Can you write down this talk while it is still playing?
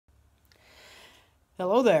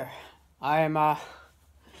Hello there. I am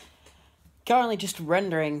currently just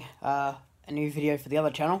rendering a new video for the other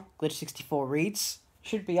channel, Glitch64 Reads.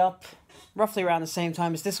 Should be up roughly around the same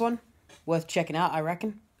time as this one. Worth checking out, I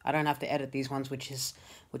reckon. I don't have to edit these ones, which is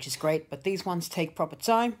great, but these ones take proper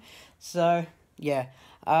time. So yeah.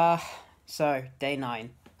 So day 9.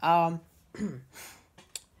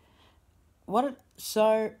 What did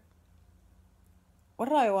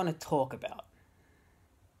I want to talk about?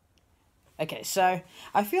 Okay, so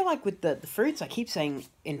I feel like with the fruits, I keep saying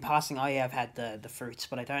in passing, oh yeah, I've had the fruits,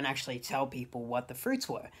 but I don't actually tell people what the fruits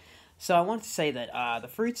were. So I want to say that the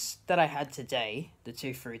fruits that I had today, the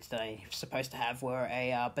two fruits that I'm supposed to have, were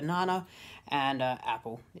a banana and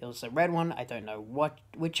apple. It was a red one. I don't know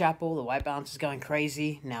which apple. The white balance is going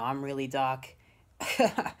crazy. Now I'm really dark.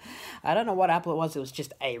 I don't know what apple it was. It was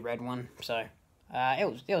just a red one. So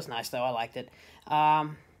it was nice though. I liked it.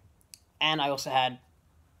 And I also had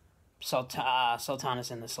Sultanas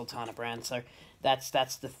in the Sultana brand. So that's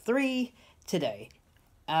the 3 today.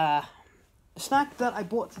 The snack that I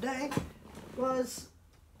bought today was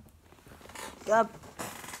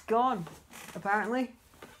gone, apparently.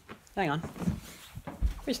 Hang on.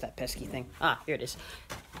 Where's that pesky thing? Ah, here it is.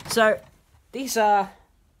 So these are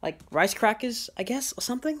like rice crackers, I guess, or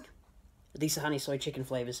something. These are honey soy chicken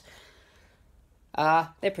flavors. They're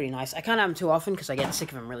pretty nice. I can't have them too often because I get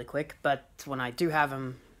sick of them really quick, but when I do have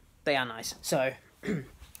them, they are nice. So,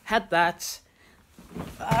 had that.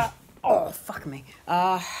 Oh, fuck me.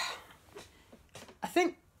 I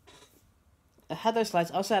think I had those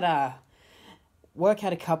slides. I also had work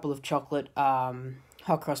had a couple of chocolate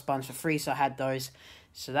hot cross buns for free, so I had those.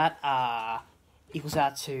 So that equals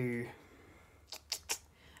out to,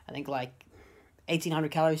 I think, like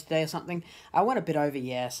 1,800 calories today or something. I went a bit over,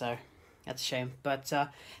 yeah, so that's a shame. But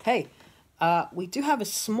hey, we do have a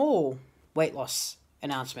small weight loss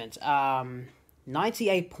announcement.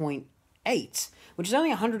 98.8, which is only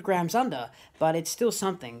 100 grams under, but it's still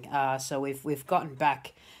something. So we've gotten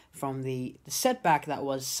back from the setback that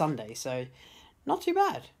was Sunday. So not too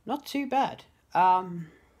bad. Not too bad. Yeah,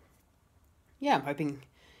 I'm hoping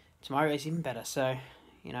tomorrow is even better. So,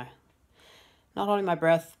 you know, not holding my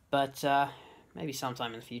breath, but maybe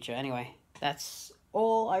sometime in the future. Anyway, that's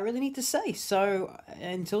all I really need to say. So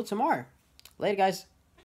until tomorrow. Later, guys.